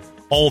guy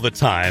all the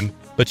time,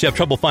 but you have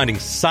trouble finding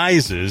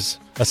sizes,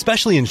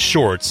 especially in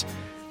shorts,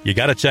 you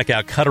got to check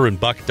out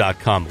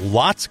cutterandbuck.com.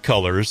 Lots of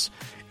colors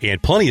and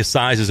plenty of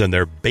sizes in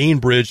their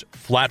Bainbridge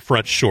flat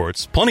front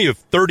shorts. Plenty of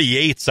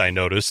 38s, I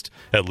noticed,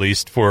 at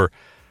least, for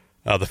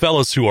the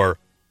fellows who are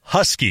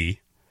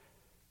husky,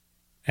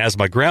 as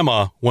my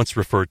grandma once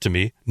referred to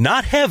me.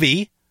 Not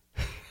heavy,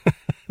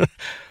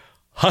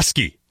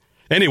 husky.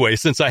 Anyway,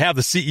 since I have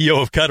the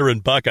CEO of Cutter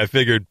 & Buck, I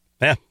figured,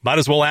 might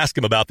as well ask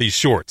him about these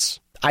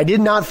shorts. I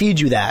did not feed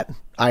you that.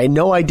 I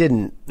know I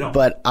didn't. No.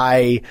 But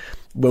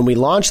when we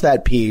launched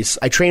that piece,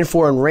 I trained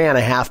for and ran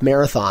a half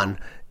marathon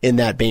in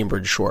that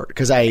Bainbridge short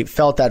because I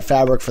felt that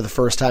fabric for the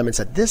first time and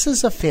said, this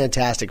is a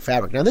fantastic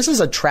fabric. Now, this is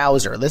a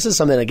trouser. This is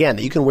something, again,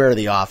 that you can wear to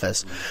the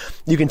office.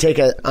 You can take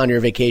it on your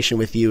vacation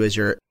with you as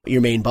your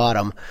main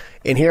bottom.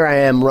 And here I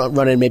am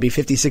running maybe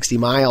 50, 60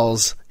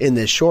 miles in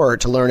this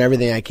short to learn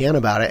everything I can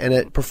about it, and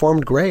it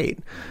performed great.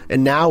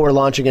 And now we're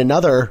launching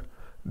another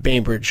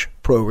Bainbridge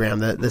program.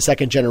 The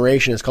second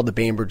generation is called the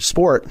Bainbridge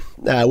Sport,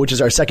 which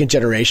is our second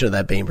generation of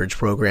that Bainbridge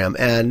program.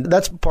 And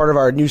that's part of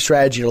our new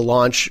strategy to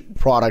launch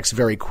products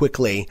very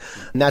quickly.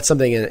 And that's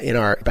something in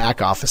our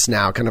back office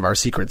now, kind of our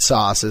secret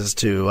sauce is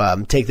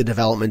to take the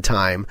development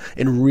time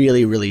and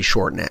really, really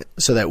shorten it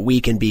so that we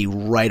can be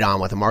right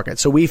on with the market.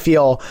 So we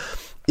feel,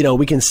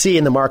 we can see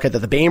in the market that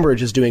the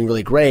Bainbridge is doing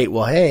really great.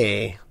 Well,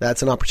 hey,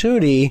 that's an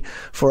opportunity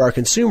for our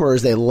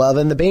consumers. They love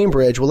in the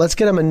Bainbridge. Well, let's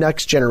get them a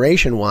next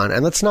generation one,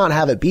 and let's not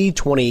have it be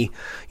 20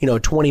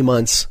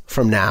 months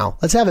from now.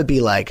 Let's have it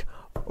be like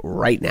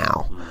right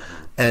now.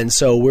 And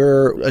so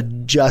we're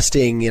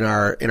adjusting in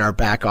our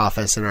back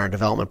office and our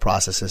development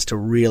processes to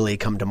really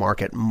come to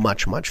market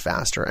much, much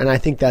faster. And I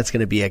think that's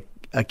going to be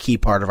a key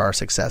part of our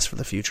success for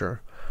the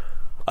future.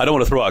 I don't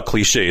want to throw out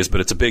cliches,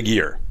 but it's a big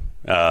year.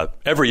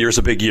 Every year is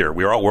a big year.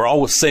 We're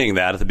always saying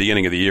that at the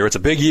beginning of the year. It's a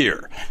big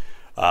year.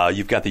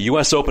 You've got the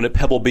U.S. Open at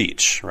Pebble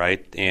Beach,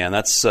 right? And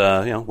that's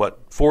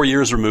 4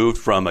 years removed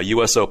from a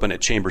U.S. Open at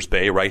Chambers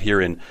Bay, right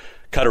here in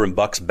Cutter &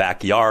 Buck's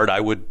backyard.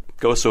 I would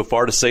go so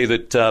far to say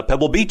that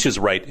Pebble Beach is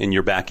right in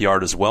your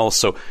backyard as well.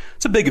 So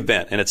it's a big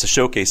event, and it's a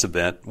showcase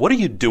event. What are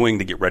you doing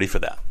to get ready for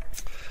that?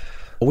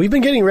 We've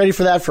been getting ready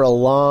for that for a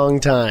long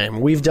time.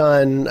 We've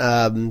done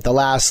the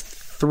last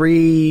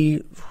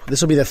 3. This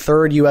will be the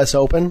third U.S.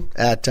 Open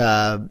at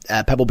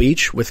Pebble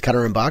Beach with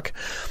Cutter & Buck.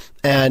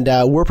 And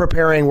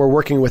we're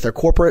working with our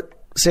corporate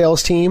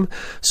sales team.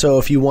 So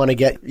if you want to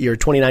get your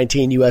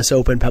 2019 U.S.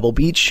 Open Pebble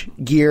Beach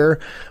gear,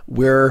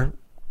 we're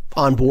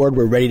on board.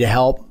 We're ready to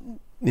help.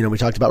 We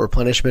talked about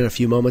replenishment a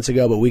few moments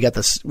ago, but we got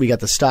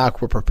the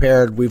stock. We're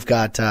prepared. We've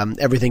got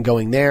everything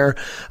going there.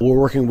 We're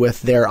working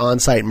with their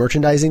on-site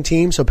merchandising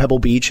team. So Pebble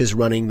Beach is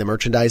running the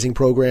merchandising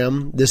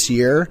program this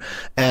year,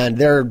 and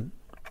they're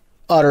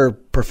utter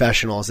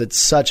professionals. It's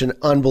such an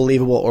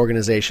unbelievable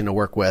organization to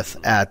work with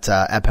at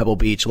Pebble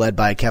Beach, led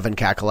by Kevin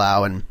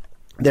Kakalau, and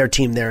their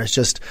team there is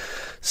just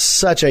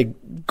such a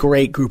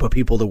great group of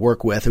people to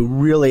work with who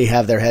really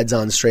have their heads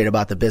on straight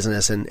about the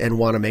business and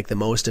want to make the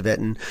most of it.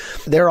 And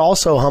they're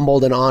also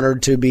humbled and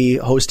honored to be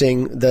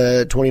hosting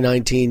the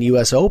 2019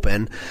 U.S.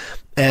 Open.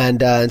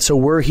 And so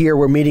we're here,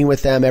 we're meeting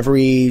with them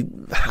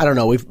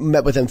we've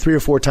met with them 3 or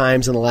 4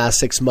 times in the last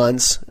 6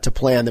 months to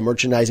plan the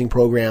merchandising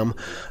program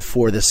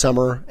for the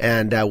summer.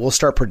 And we'll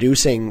start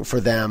producing for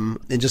them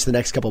in just the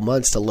next couple of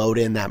months to load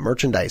in that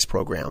merchandise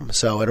program.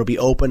 So it'll be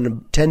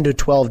open 10 to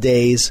 12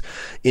 days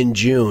in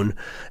June.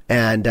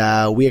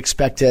 And we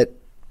expect it,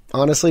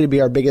 honestly, to be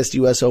our biggest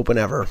U.S. Open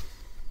ever.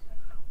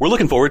 We're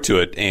looking forward to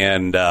it.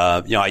 And,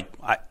 I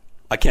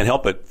can't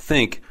help but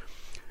think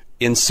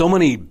in so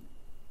many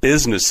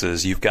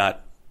businesses, you've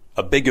got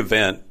a big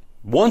event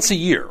once a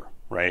year,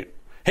 right?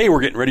 Hey,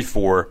 we're getting ready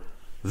for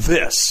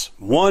this.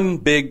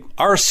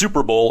 Our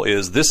Super Bowl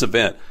is this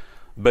event.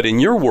 But in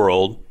your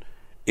world,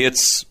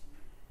 it's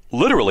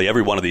literally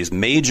every one of these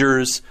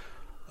majors,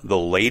 the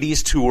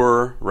ladies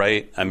tour,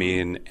 right? I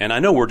mean, and I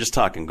know we're just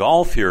talking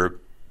golf here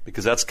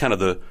because that's kind of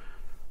the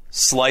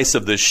slice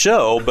of the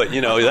show, but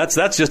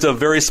that's just a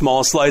very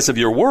small slice of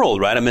your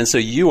world, right? I mean, so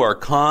you are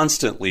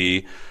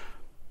constantly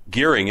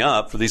gearing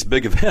up for these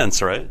big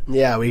events, right?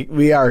 Yeah,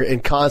 we are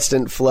in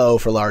constant flow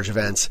for large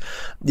events.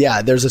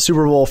 Yeah, there's a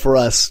Super Bowl for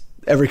us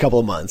every couple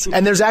of months.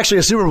 And there's actually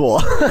a Super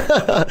Bowl.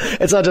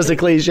 It's not just a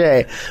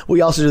cliche. We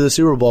also do the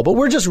Super Bowl, but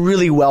we're just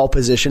really well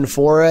positioned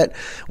for it.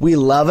 We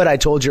love it. I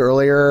told you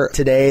earlier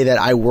today that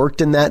I worked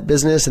in that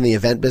business, in the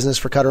event business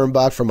for Cutter &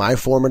 Buck for my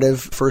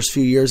formative first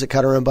few years at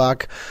Cutter &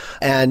 Buck.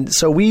 And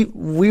so we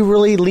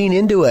really lean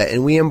into it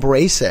and we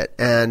embrace it.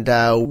 And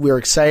we're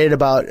excited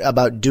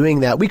about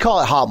doing that. We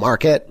call it hot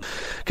market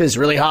because it's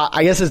really hot.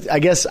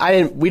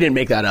 We didn't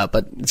make that up,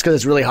 but it's because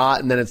it's really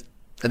hot and then it's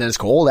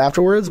cold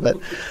afterwards, but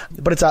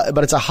it's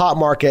a hot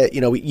market.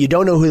 You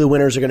don't know who the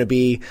winners are going to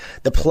be.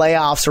 The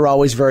playoffs are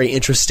always very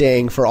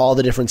interesting for all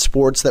the different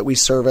sports that we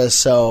service.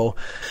 So,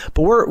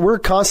 but we're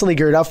constantly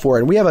geared up for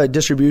it. And we have a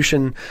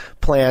distribution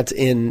plant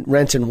in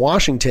Renton,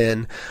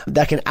 Washington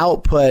that can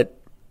output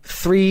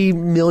 3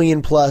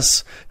 million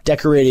plus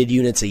decorated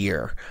units a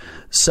year.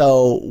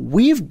 So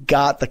we've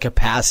got the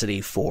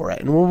capacity for it.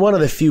 And we're one of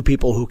the few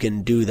people who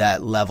can do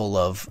that level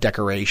of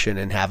decoration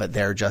and have it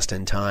there just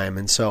in time.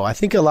 And so I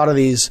think a lot of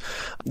these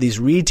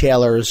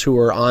retailers who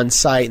are on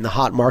site and the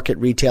hot market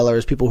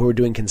retailers, people who are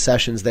doing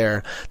concessions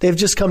there, they've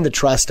just come to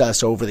trust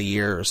us over the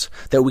years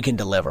that we can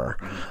deliver.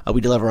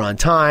 We deliver on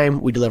time,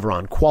 we deliver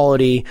on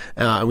quality,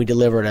 and we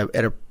deliver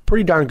at a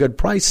pretty darn good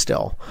price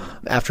still.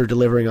 After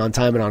delivering on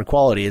time and on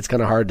quality, it's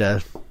kind of hard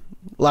to...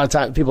 A lot of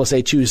times people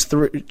say choose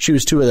 2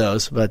 of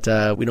those, but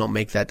we don't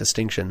make that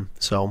distinction.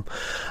 So,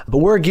 but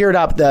we're geared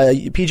up.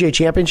 The PGA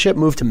Championship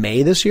moved to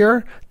May this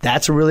year.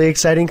 That's a really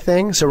exciting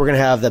thing. So we're going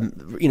to have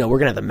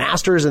the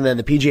Masters and then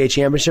the PGA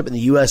Championship and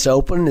the U.S.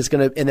 Open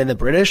and then the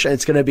British. And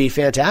it's going to be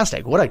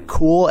fantastic. What a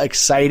cool,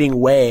 exciting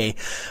way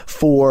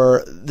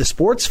for the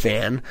sports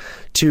fan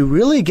to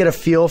really get a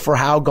feel for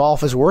how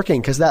golf is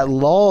working. Because that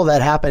lull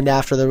that happened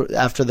after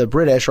the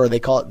British, or they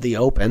call it the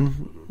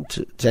Open,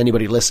 to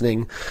anybody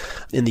listening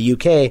in the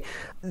UK,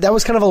 that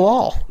was kind of a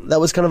lull. That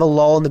was kind of a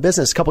lull in the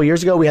business. A couple of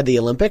years ago, we had the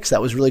Olympics.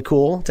 That was really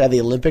cool to have the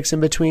Olympics in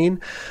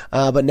between.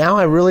 But now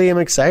I really am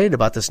excited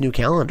about this new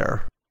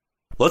calendar.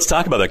 Let's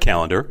talk about that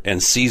calendar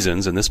and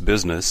seasons in this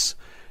business.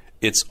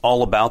 It's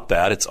all about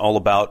that. It's all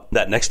about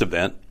that next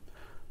event.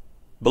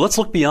 But let's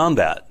look beyond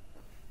that.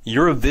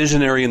 You're a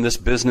visionary in this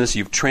business.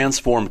 You've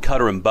transformed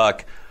Cutter &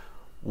 Buck.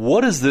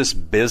 What does this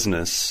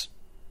business,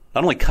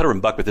 not only Cutter &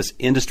 Buck, but this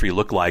industry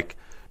look like,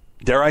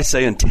 dare I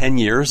say, in 10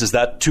 years? Is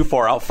that too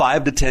far out?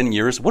 5 to 10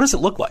 years? What does it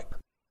look like?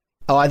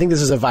 Oh, I think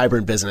this is a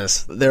vibrant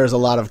business. There's a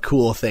lot of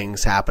cool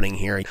things happening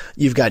here.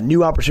 You've got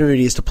new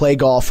opportunities to play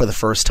golf for the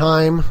first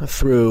time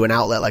through an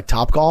outlet like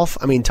Topgolf.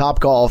 I mean,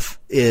 Topgolf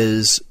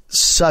is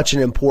such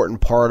an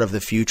important part of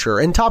the future,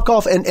 and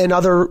Topgolf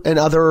and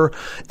other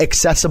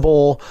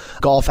accessible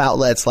golf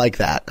outlets like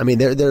that. I mean,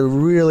 they're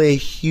really a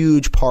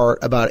huge part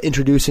about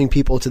introducing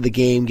people to the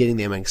game, getting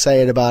them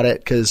excited about it,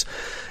 because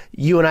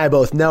you and I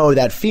both know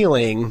that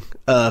feeling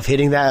of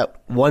hitting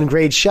that one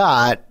great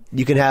shot.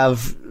 You can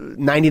have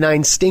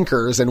 99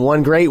 stinkers and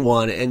one great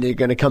one, and you're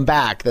going to come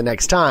back the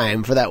next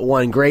time for that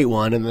one great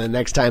one, and the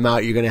next time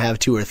out you're going to have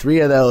 2 or 3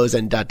 of those,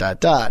 and ...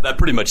 That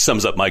pretty much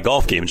sums up my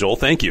golf game, Joel.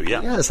 Thank you.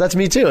 Yeah. Yes, that's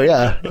me too.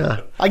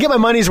 Yeah. I get my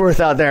money's worth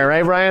out there,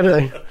 right,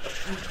 Brian?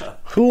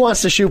 Who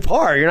wants to shoot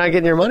par? You're not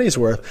getting your money's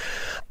worth.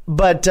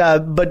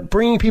 But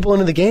bringing people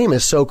into the game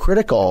is so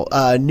critical.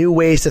 New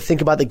ways to think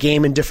about the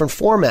game in different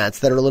formats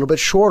that are a little bit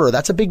shorter.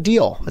 That's a big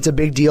deal. It's a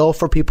big deal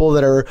for people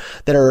that are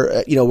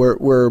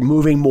we're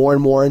moving more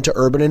and more into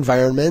urban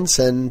environments,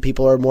 and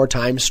people are more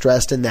time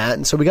stressed in that.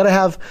 And so we got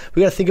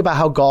to think about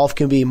how golf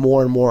can be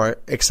more and more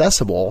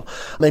accessible,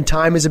 and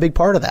time is a big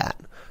part of that.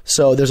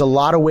 So there's a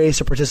lot of ways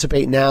to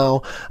participate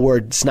now where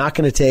it's not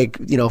going to take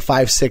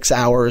 5-6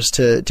 hours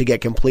to get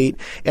complete.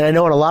 And I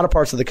know in a lot of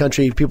parts of the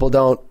country people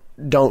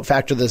don't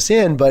factor this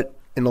in, but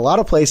in a lot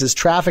of places,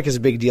 traffic is a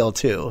big deal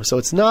too. So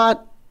it's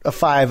not a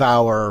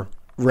 5-hour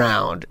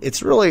round.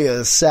 It's really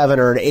a 7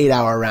 or an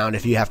 8-hour round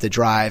if you have to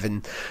drive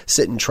and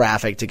sit in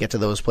traffic to get to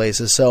those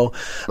places. So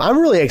I'm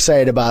really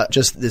excited about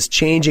just this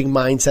changing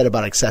mindset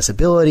about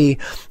accessibility,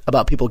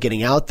 about people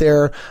getting out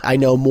there. I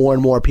know more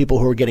and more people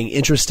who are getting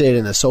interested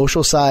in the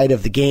social side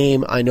of the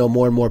game. I know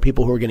more and more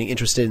people who are getting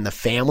interested in the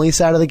family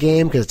side of the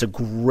game because it's a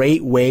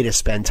great way to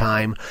spend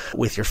time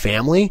with your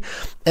family.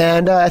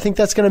 And I think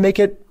that's going to make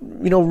it,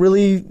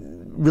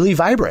 really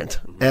vibrant.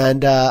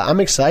 And I'm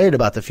excited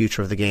about the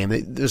future of the game.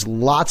 There's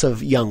lots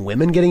of young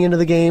women getting into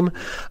the game.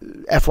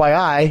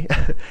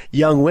 FYI,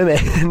 young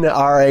women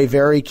are a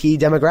very key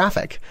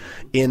demographic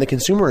in the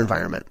consumer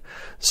environment.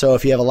 So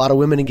if you have a lot of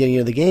women getting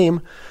into the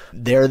game,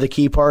 they're the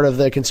key part of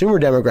the consumer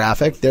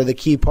demographic. They're the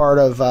key part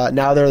of,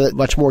 now they're the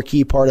much more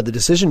key part of the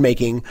decision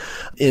making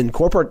in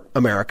corporate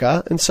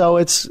America. And so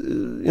it's,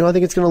 I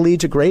think it's going to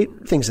lead to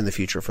great things in the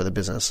future for the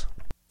business.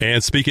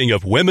 And speaking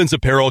of women's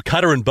apparel,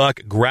 Cutter &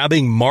 Buck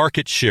grabbing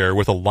market share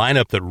with a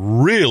lineup that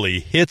really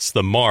hits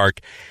the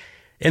mark.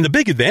 And the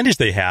big advantage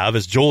they have,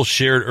 as Joel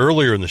shared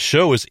earlier in the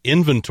show, is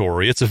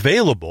inventory. It's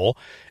available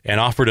and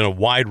offered in a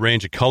wide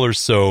range of colors.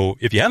 So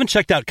if you haven't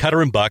checked out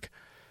Cutter & Buck,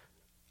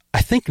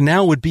 I think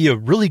now would be a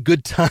really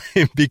good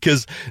time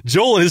because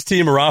Joel and his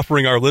team are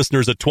offering our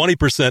listeners a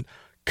 20%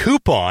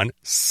 coupon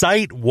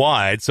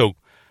site-wide. So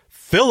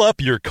fill up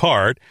your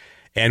cart,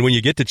 and when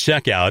you get to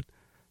checkout,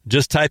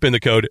 just type in the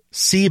code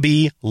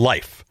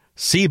CBLIFE,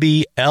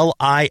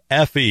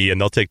 CBLIFE,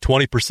 and they'll take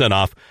 20%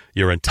 off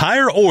your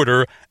entire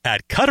order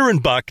at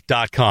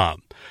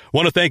cutterandbuck.com.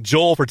 Want to thank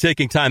Joel for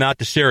taking time out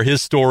to share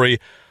his story.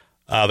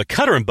 The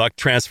Cutter & Buck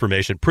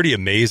transformation, pretty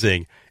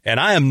amazing. And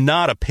I am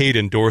not a paid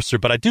endorser,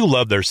 but I do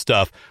love their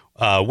stuff.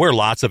 Wear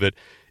lots of it.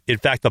 In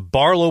fact, the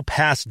Barlow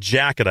Pass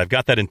jacket, I've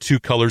got that in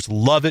 2 colors.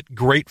 Love it.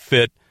 Great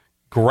fit.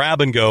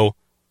 Grab and go.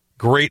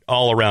 Great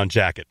all-around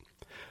jacket.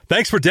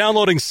 Thanks for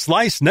downloading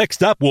Slice.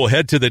 Next up, we'll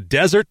head to the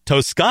Desert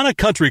Toscana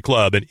Country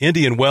Club in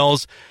Indian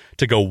Wells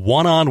to go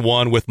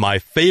one-on-one with my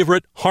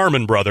favorite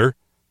Harmon brother.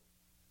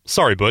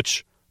 Sorry,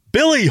 Butch.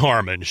 Billy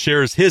Harmon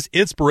shares his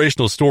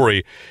inspirational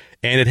story,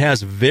 and it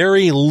has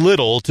very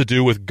little to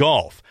do with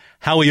golf.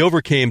 How he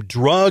overcame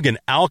drug and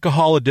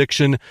alcohol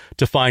addiction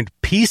to find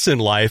peace in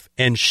life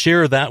and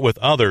share that with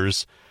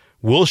others.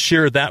 We'll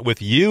share that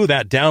with you.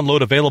 That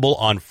download available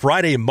on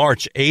Friday,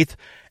 March 8th.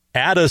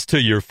 Add us to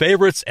your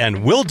favorites,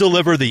 and we'll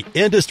deliver the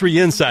industry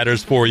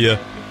insiders for you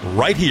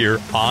right here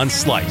on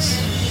Slice.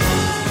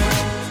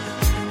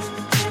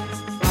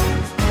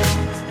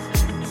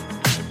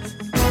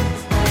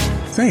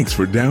 Thanks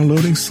for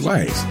downloading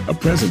Slice, a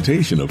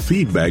presentation of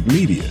Feedback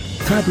Media.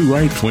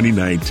 Copyright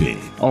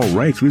 2019. All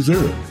rights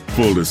reserved.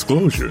 Full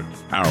disclosure,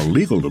 our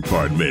legal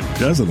department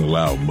doesn't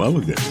allow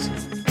mulligans.